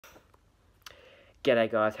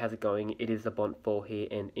G'day guys, how's it going? It is the Bont4 here,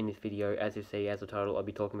 and in this video, as you see, as the title, I'll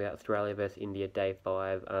be talking about Australia versus India Day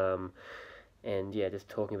 5, and yeah, just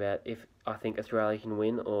talking about if I think Australia can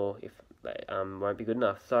win or if they won't be good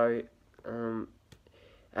enough. So,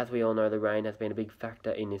 as we all know, the rain has been a big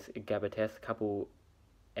factor in this Gabba test. A couple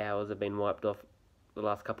hours have been wiped off the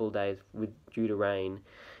last couple of days due to rain,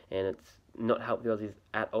 and it's not helped the Aussies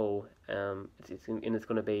at all. It's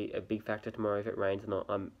going to be a big factor tomorrow if it rains or not.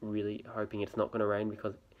 I'm really hoping it's not going to rain,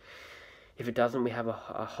 because if it doesn't, we have a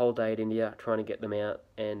whole day at India trying to get them out,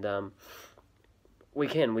 and we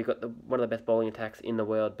can. We've got one of the best bowling attacks in the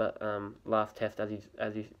world, but last test, as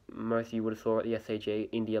most of you would have saw at the SCG,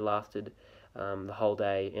 India lasted the whole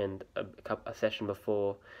day and a session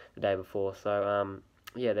before the day before. So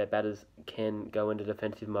yeah, their batters can go into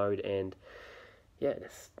defensive mode and yeah,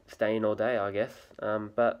 just stay in all day, I guess.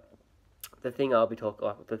 But the thing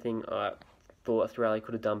the thing I thought Australia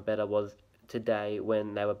could have done better was today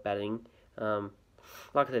when they were batting.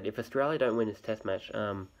 Like I said, if Australia don't win this Test match,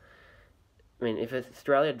 I mean, if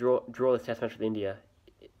Australia draw this Test match with India,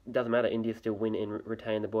 it doesn't matter. India still win and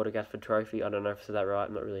retain the Border Gosford Trophy. I don't know if I said that right.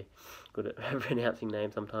 I'm not really good at pronouncing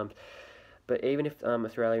names sometimes. But even if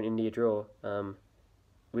Australia and India draw,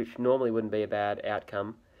 which normally wouldn't be a bad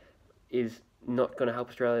outcome, is not going to help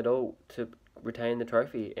Australia at all to retain the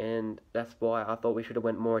trophy, and that's why I thought we should have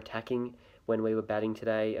went more attacking when we were batting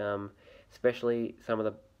today, especially some of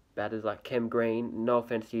the batters like Cam Green. No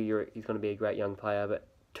offence to you, he's going to be a great young player, but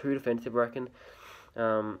too defensive, I reckon.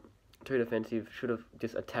 Too defensive, should have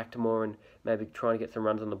just attacked more and maybe trying to get some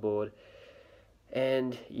runs on the board.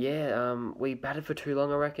 And yeah, we batted for too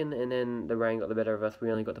long, I reckon, and then the rain got the better of us.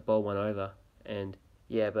 We only got to bowl one over, and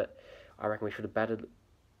yeah, but I reckon we should have batted.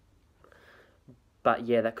 But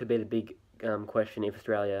yeah, that could be the big question if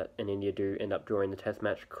Australia and India do end up drawing the Test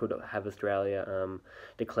match. Could have Australia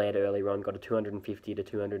declared earlier on, got a 250 to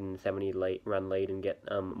 270 run lead, and get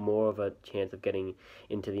more of a chance of getting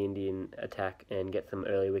into the Indian attack and get some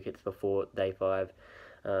early wickets before Day 5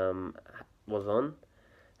 was on.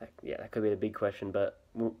 Yeah, that could be the big question, but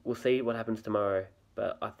we'll see what happens tomorrow.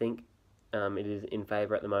 But I think it is in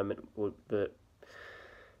favour at the moment.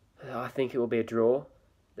 I think it will be a draw.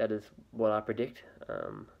 That is what I predict.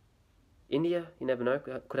 India, you never know,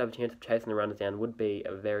 could have a chance of chasing the runners down. Would be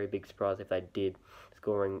a very big surprise if they did,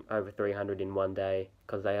 scoring over 300 in one day,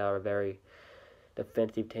 because they are a very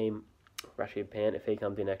defensive team. Rashid Pant, if he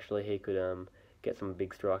comes in, actually, he could get some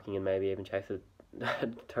big striking and maybe even chase a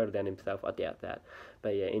total down himself. I doubt that.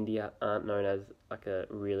 But yeah, India aren't known as like a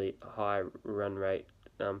really high run rate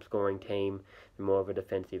scoring team. They're more of a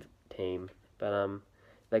defensive team. But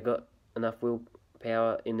they got enough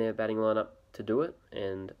willpower in their batting lineup to do it,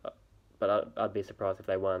 and but I'd be surprised if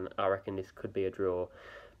they won. I reckon this could be a draw.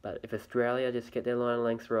 But if Australia just get their line of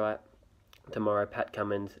lengths right tomorrow, Pat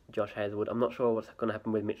Cummins, Josh Hazlewood, I'm not sure what's going to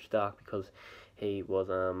happen with Mitch Starc, because he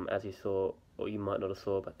was, as you saw, or you might not have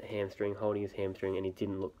saw, but holding his hamstring, and he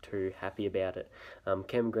didn't look too happy about it.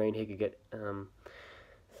 Cam Green, he could get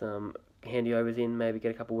some handy overs in, maybe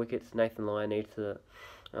get a couple wickets. Nathan Lyon needs to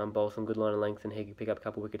bowl some good line of lengths, and he could pick up a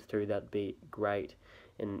couple wickets too. That'd be great.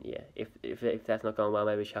 And yeah, if that's not going well,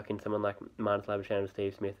 maybe chuck in someone like Marnus Labuschagne and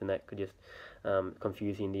Steve Smith, and that could just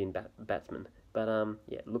confuse the Indian batsmen. But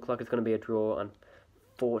yeah, it looks like it's going to be a draw,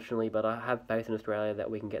 unfortunately. But I have faith in Australia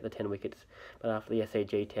that we can get the 10 wickets. But after the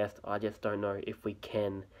SCG test, I just don't know if we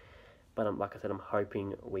can. But like I said, I'm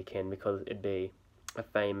hoping we can, because it'd be a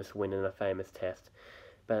famous win and a famous test.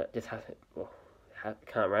 But it just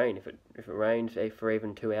can't rain. If it rains for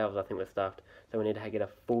even 2 hours, I think we're stuffed. So we need to get a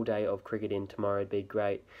full day of cricket in tomorrow. It'd be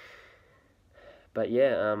great. But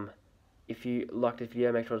yeah, if you liked this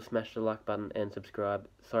video, make sure to smash the like button and subscribe.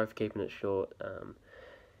 Sorry for keeping it short.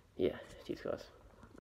 Yeah, cheers guys.